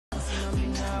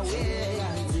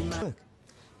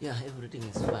Yeah, everything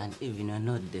is fine, even you're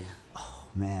not there. Oh,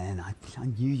 man, I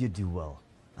knew you'd do well.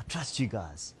 I trust you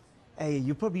guys. Hey,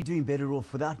 you're probably doing better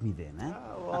off without me there, man.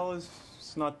 Well,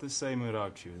 it's not the same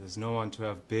without you. There's no one to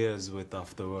have beers with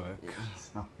after work.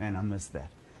 Oh, man, I miss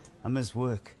that. I miss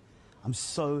work. I'm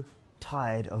so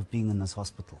tired of being in this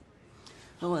hospital.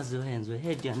 How was your hands? We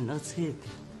heard you're not sick.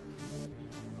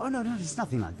 Oh, no, it's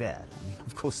nothing like that. I mean,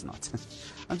 of course not.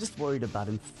 I'm just worried about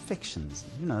infections,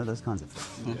 you know, those kinds of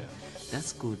things. Yeah.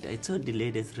 That's good. I told the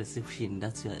ladies reception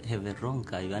that you have a wrong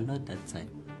guy. You are not that type.